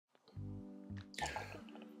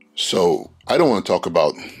So I don't want to talk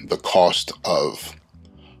about the cost of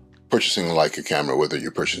purchasing a Leica camera, whether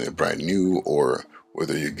you're purchasing it brand new or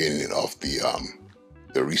whether you're getting it off the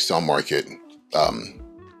resale market.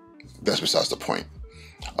 That's besides the point.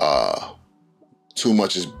 Too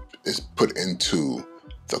much is put into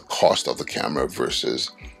the cost of the camera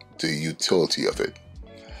versus the utility of it.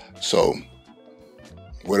 So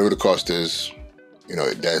whatever the cost is,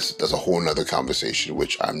 that's a whole nother conversation,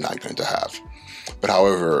 which I'm not going to have. But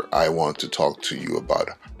however, I want to talk to you about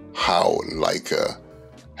how Leica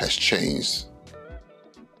has changed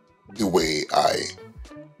the way I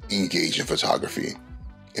engage in photography,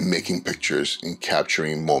 in making pictures, in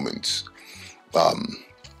capturing moments.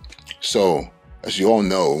 So, as you all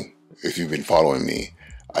know, if you've been following me,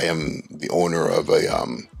 I am the owner of a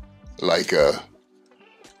Leica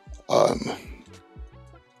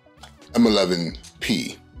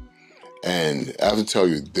M11-P. And I have to tell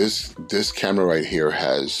you, this camera right here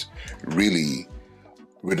has really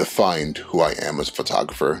redefined who I am as a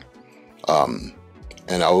photographer. And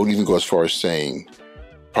I would even go as far as saying,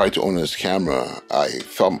 prior to owning this camera, I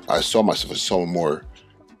saw myself as someone more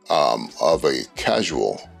of a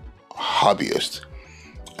casual hobbyist,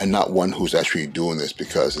 and not one who's actually doing this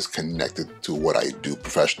because it's connected to what I do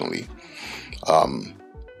professionally. I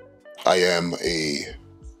am a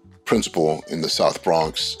principal in the South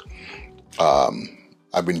Bronx.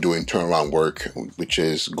 I've been doing turnaround work, which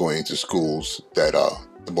is going to schools that are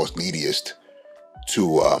the most neediest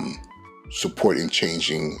to support in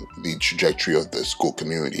changing the trajectory of the school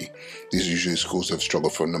community. These are usually schools that have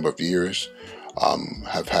struggled for a number of years,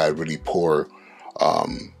 have had really poor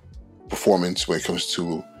performance when it comes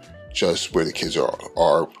to just where the kids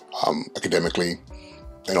are academically,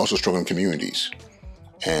 and also struggling communities.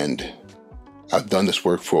 And I've done this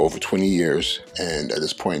work for over 20 years, and at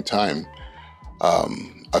this point in time,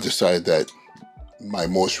 I've decided that my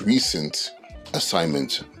most recent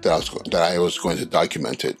assignment that I was going to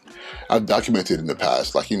document it. I've documented in the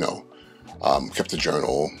past, kept a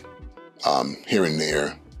journal here and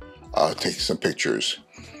there, taking some pictures.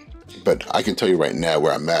 But I can tell you right now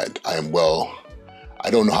where I'm at. I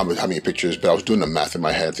don't know how many pictures, but I was doing the math in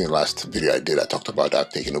my head. I think the last video I did, I talked about I've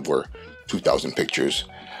taken over 2,000 pictures.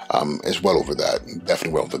 It's well over that,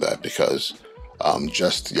 definitely well over that, because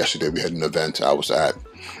just yesterday we had an event I was at,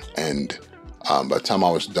 and by the time I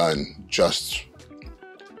was done just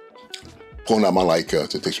pulling out my Leica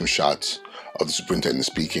to take some shots of the superintendent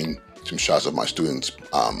speaking, some shots of my students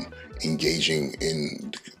engaging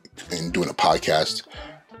in doing a podcast,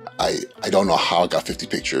 I don't know how I got 50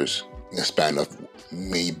 pictures in a span of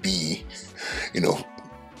maybe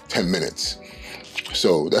 10 minutes.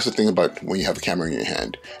 So that's the thing about when you have a camera in your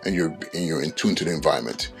hand and you're in tune to the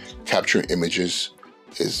environment. Capturing images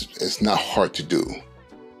is not hard to do,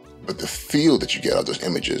 but the feel that you get out of those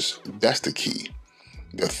images, that's the key.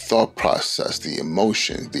 The thought process, the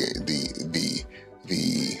emotion, the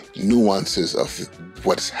nuances of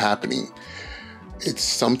what's happening. It's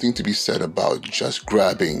something to be said about just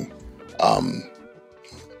grabbing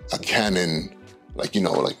a Canon,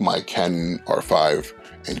 like my Canon R5,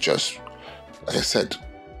 and just, like I said,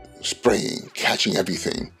 spraying, catching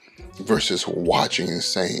everything, versus watching and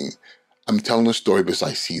saying, I'm telling a story because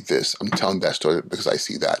I see this, I'm telling that story because I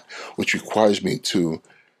see that, which requires me to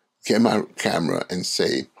get my camera and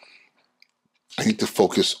say, I need to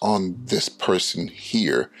focus on this person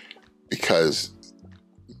here, because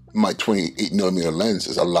my 28mm lens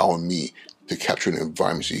is allowing me to capture an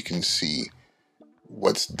environment so you can see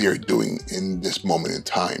what they're doing in this moment in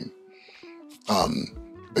time.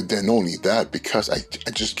 But then not only that, because I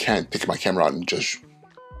just can't take my camera out and just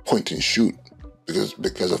point and shoot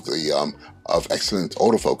because of the of excellent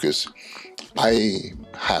autofocus. I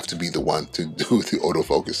have to be the one to do the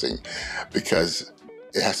autofocusing, because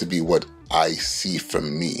it has to be what I see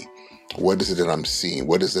from me. What is it that I'm seeing?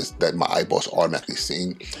 What is this that my eyeballs are automatically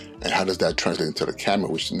seeing? And how does that translate into the camera,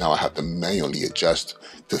 which now I have to manually adjust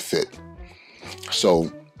to fit?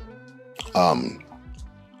 So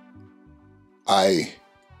I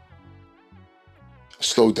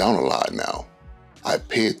slow down a lot now. I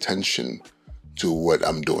pay attention to what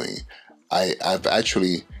I'm doing. I've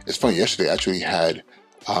actually, it's funny, yesterday I actually had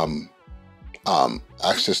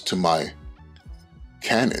access to my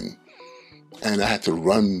Canon, and I had to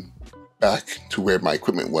run back to where my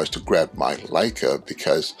equipment was to grab my Leica,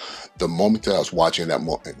 because the moment that I was watching the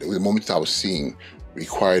moment that I was seeing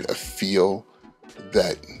required a feel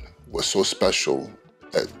that was so special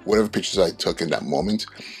that whatever pictures I took in that moment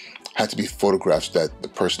had to be photographs that the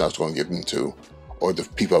person I was going to give them to, or the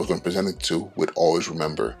people I was going to present it to, would always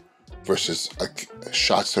remember, versus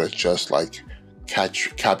shots that are just like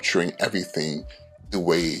capturing everything the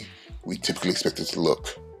way we typically expect it to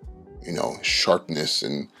look. You know, sharpness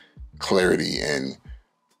and clarity and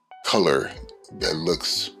color that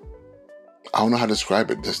looks, I don't know how to describe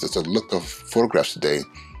it. There's a look of photographs today.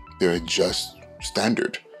 They're just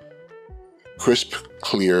standard. Crisp,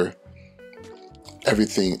 clear,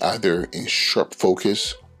 everything either in sharp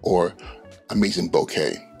focus or amazing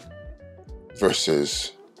bokeh.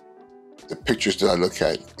 Versus the pictures that I look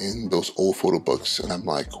at in those old photo books, and I'm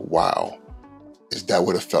like, wow, is that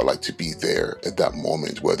what it felt like to be there at that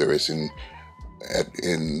moment, whether it's in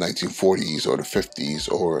 1940s or the 50s,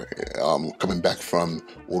 or coming back from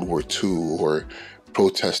World War II, or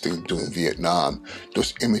protesting during Vietnam.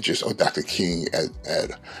 Those images of Dr. King at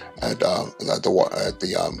the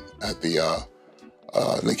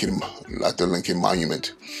Lincoln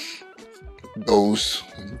Monument. Those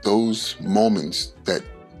moments that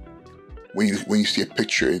when you see a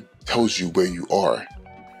picture, it tells you where you are.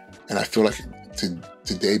 And I feel like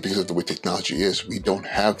today, because of the way technology is, we don't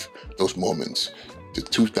have those moments. The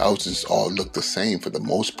 2000s all look the same for the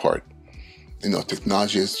most part. You know,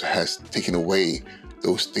 technology has taken away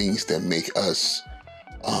those things that make us,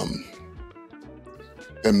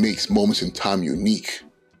 that makes moments in time unique.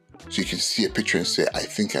 So you can see a picture and say, I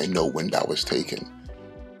think I know when that was taken.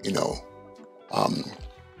 You know, and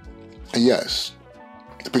yes,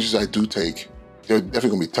 the pictures I do take, they're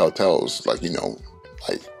definitely gonna be telltales, like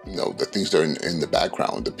the things that are in the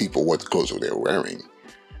background, the people, what clothes they're wearing.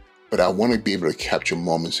 But I want to be able to capture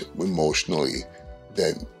moments emotionally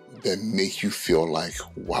that make you feel like,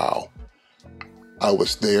 wow, I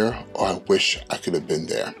was there, or I wish I could have been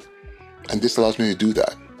there. And this allows me to do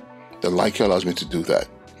that. The Leica allows me to do that.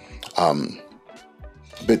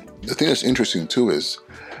 But the thing that's interesting too is,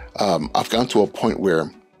 I've gotten to a point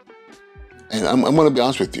where, and I'm going to be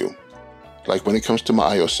honest with you, like when it comes to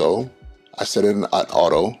my ISO, I set it at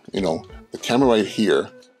auto. You know, the camera right here,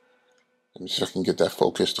 let me see if I can get that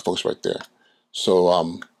focus, the focus right there. So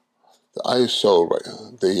the ISO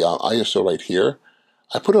right here,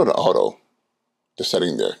 I put it on auto, the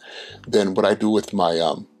setting there. Then what I do with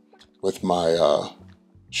my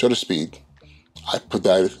shutter speed, I put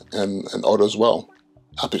that in auto as well.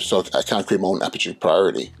 So I kind of create my own aperture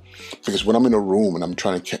priority, because when I'm in a room and I'm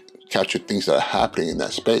trying to capture things that are happening in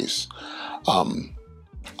that space,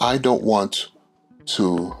 I don't want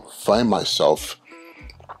to find myself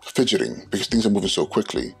fidgeting because things are moving so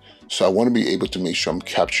quickly. So I want to be able to make sure I'm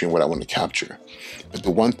capturing what I want to capture. But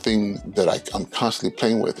the one thing that I'm constantly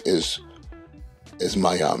playing with is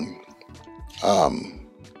my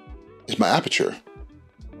aperture.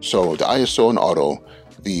 So the ISO in auto,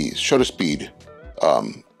 the shutter speed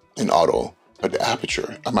in auto, but the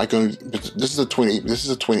aperture. Am I going to? This is a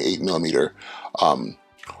 28 millimeter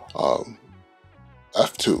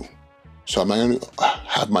f2. So am I going to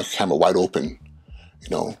have my camera wide open,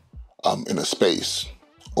 in a space,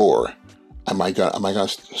 or am I gonna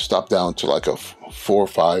stop down to like a 4 or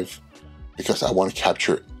 5 because I want to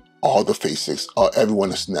capture all the faces, everyone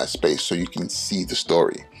that's in that space, so you can see the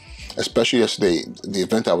story. Especially yesterday, the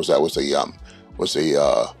event I was at was a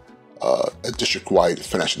district-wide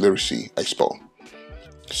financial literacy expo.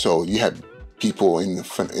 So you had people in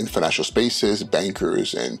financial spaces,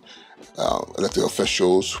 bankers, and elected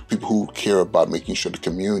officials, people who care about making sure the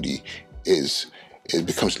community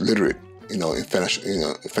becomes literate,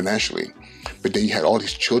 financially. But then you had all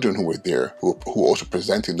these children who were there, who also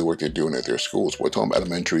presenting the work they're doing at their schools. We're talking about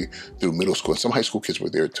elementary through middle school, and some high school kids were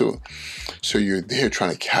there too. So you're there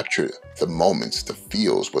trying to capture the moments, the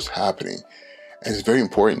feels, what's happening. And it's very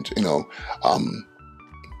important,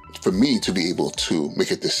 for me to be able to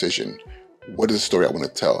make a decision. What is the story I want to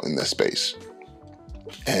tell in that space?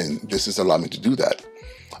 And this has allowed me to do that.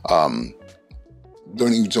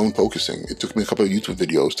 Learning zone focusing. It took me a couple of YouTube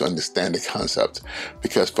videos to understand the concept,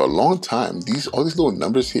 because for a long time, all these little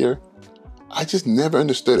numbers here, I just never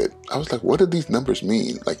understood it. I was like, what do these numbers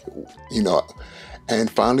mean? And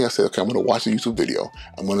finally I said, okay, I'm going to watch a YouTube video.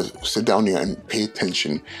 I'm going to sit down here and pay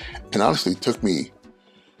attention. And honestly, it took me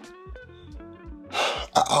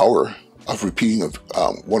an hour of repeating of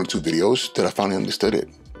 1 or 2 videos that I finally understood it.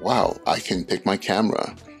 Wow, I can take my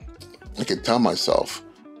camera. I can tell myself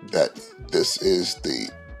that this is the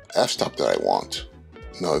f-stop that I want.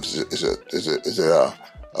 Is it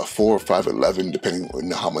a 4 or 5 11, depending on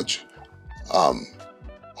how much I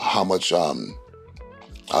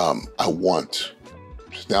want.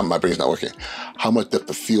 Now my brain's not working. How much depth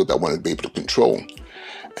of field I want to be able to control,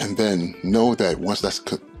 and then know that once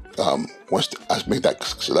I make that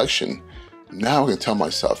selection, now I can tell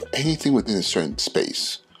myself anything within a certain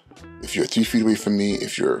space. If you're 3 feet away from me,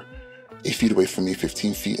 if you're 8 feet away from me,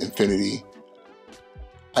 15 feet, infinity,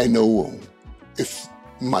 I know if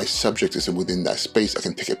my subject isn't within that space, I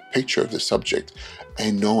can take a picture of the subject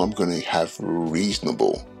and know I'm going to have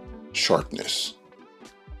reasonable sharpness.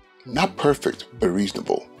 Not perfect, but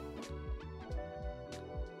reasonable.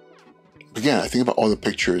 Again, I think about all the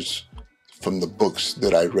pictures from the books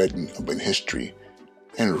that I read in history,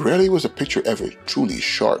 and rarely was a picture ever truly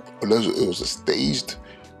sharp. Unless it was a staged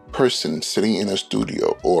person sitting in a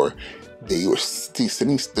studio, or they were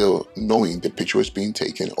sitting still knowing the picture was being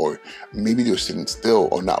taken, or maybe they were sitting still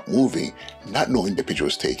or not moving, not knowing the picture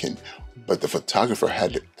was taken, but the photographer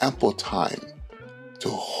had ample time to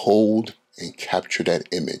hold and capture that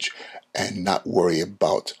image and not worry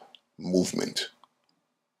about movement.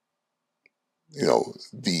 You know,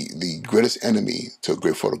 the greatest enemy to a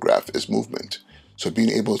great photograph is movement. So being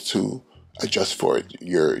able to adjust for it,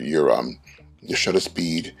 your shutter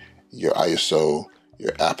speed, your ISO,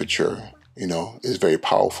 your aperture, you know, is very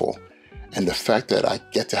powerful. And the fact that I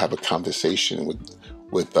get to have a conversation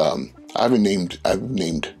with I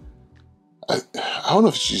don't know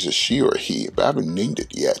if she's a she or a he, but I haven't named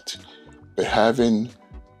it yet. But having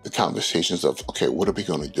the conversations of, okay, what are we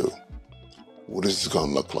going to do? What is this going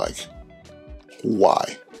to look like?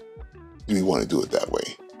 Why do we want to do it that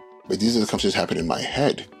way? But these are the conversations happening in my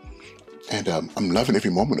head, and I'm loving every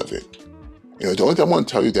moment of it. You know, the only thing I want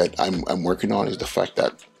to tell you that I'm working on is the fact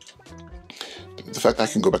that I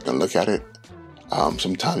can go back and look at it.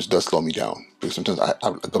 Sometimes does slow me down, because sometimes I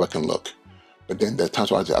go back and look, but then there are times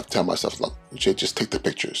where I tell myself, look, just take the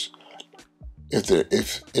pictures.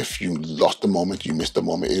 If you lost the moment, you missed the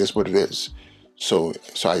moment. It is what it is. So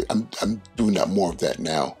I'm doing that, more of that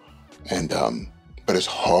now, and but it's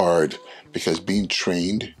hard because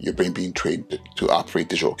your brain being trained to operate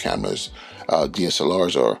digital cameras,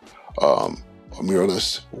 DSLRs or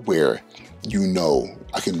mirrorless, where you know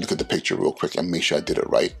I can look at the picture real quick and make sure I did it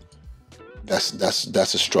right. That's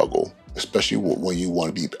a struggle, especially when you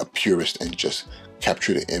want to be a purist and just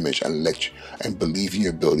capture the image and believe in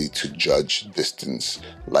your ability to judge distance,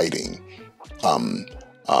 lighting, the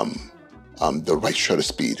right shutter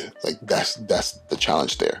speed. Like that's the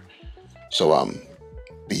challenge there. So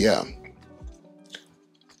but yeah,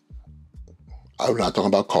 I'm not talking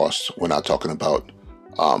about costs. We're not talking about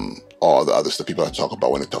all the other stuff people talk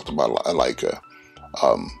about when they talk about Leica.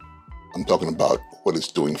 I'm talking about what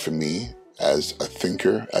it's doing for me as a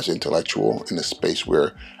thinker, as an intellectual, in a space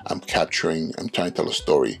where I'm trying to tell a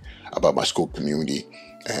story about my school community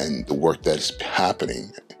and the work that is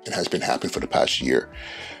happening and has been happening for the past year.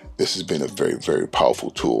 This has been a very, very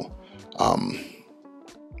powerful tool. But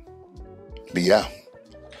yeah,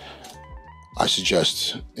 I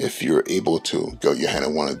suggest if you're able to get your hand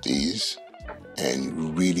on one of these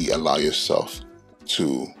and really allow yourself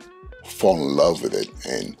to fall in love with it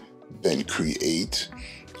and then create,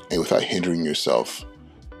 and without hindering yourself,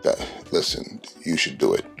 that, listen, you should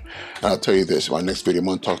do it. And I'll tell you this, in my next video, I'm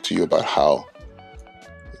going to talk to you about how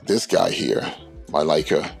this guy here, my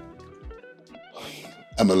Leica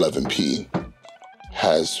M11-P,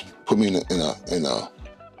 has put me in a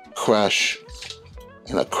crash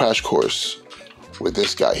course with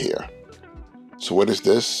this guy here. So what is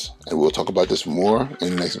this? And we'll talk about this more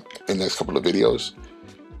in the next couple of videos.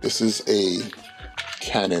 This is a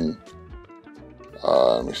Canon.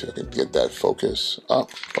 Let me see if I can get that focus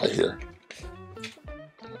up right here.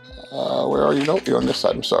 Where are you? Nope, you're on this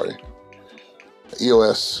side. I'm sorry.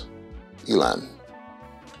 EOS Elan.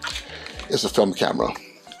 It's a film camera.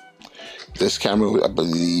 This camera, I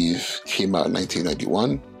believe, came out in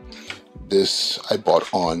 1991. This I bought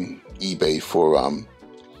on eBay for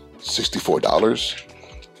 $64.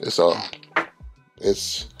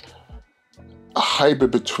 It's a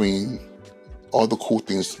hybrid between all the cool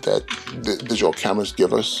things that the digital cameras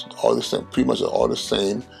give us, all the same, pretty much all the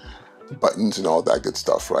same buttons and all that good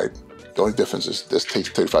stuff, right? The only difference is this takes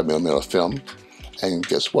 35mm film, and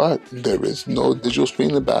guess what? There is no digital screen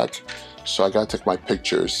in the back, so I gotta take my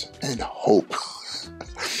pictures and hope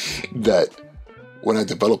that when I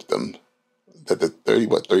develop them, that the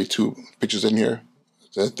 32 pictures in here,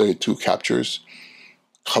 the 32 captures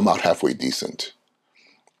come out halfway decent.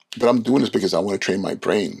 But I'm doing this because I want to train my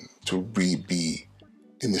brain to really be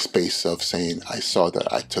in the space of saying, I saw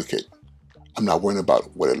that, I took it. I'm not worrying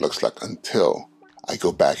about what it looks like until I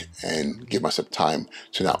go back and give myself time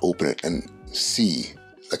to now open it and see,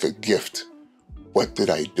 like a gift, what did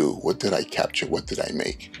I do? What did I capture? What did I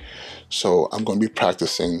make? So I'm going to be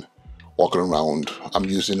practicing walking around. I'm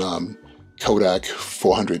using Kodak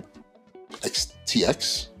 400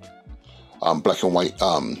 TX, black and white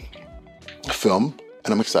film,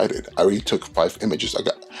 and I'm excited. I already took 5 images. I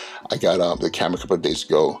got the camera a couple of days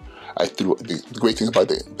ago. The great thing about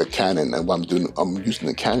the Canon and what I'm using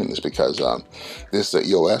the Canon is because this is the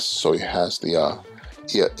EOS, so it has the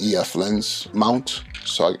EF lens mount,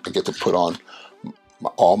 so I get to put on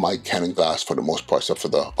all my Canon glass for the most part, except for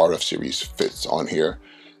the RF series fits on here.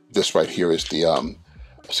 This right here is the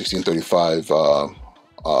 1635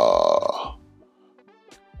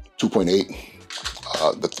 2.8,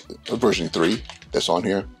 the version 3 that's on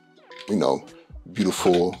here. You know,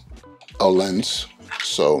 beautiful L lens.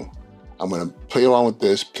 So I'm gonna play around with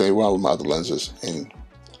this, play around with my other lenses, and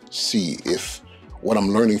see if what I'm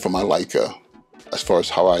learning from my Leica, as far as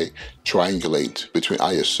how I triangulate between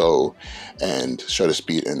ISO and shutter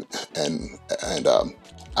speed and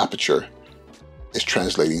aperture, is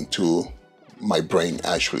translating to my brain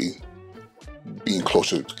actually being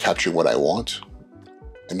closer to capturing what I want,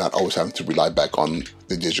 and not always having to rely back on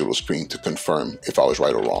the digital screen to confirm if I was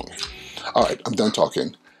right or wrong. All right, I'm done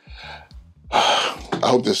talking. I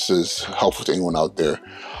hope this is helpful to anyone out there.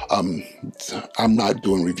 I'm not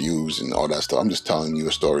doing reviews and all that stuff. I'm just telling you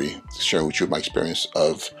a story, sharing with you my experience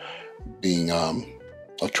of being,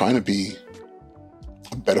 of trying to be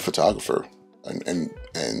a better photographer and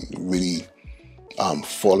really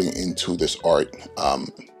falling into this art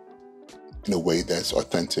in a way that's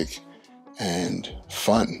authentic and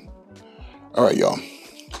fun. All right, y'all.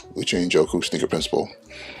 Uche and Joku, Sneaker Principal,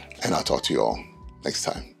 and I'll talk to you all next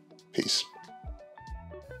time. Peace.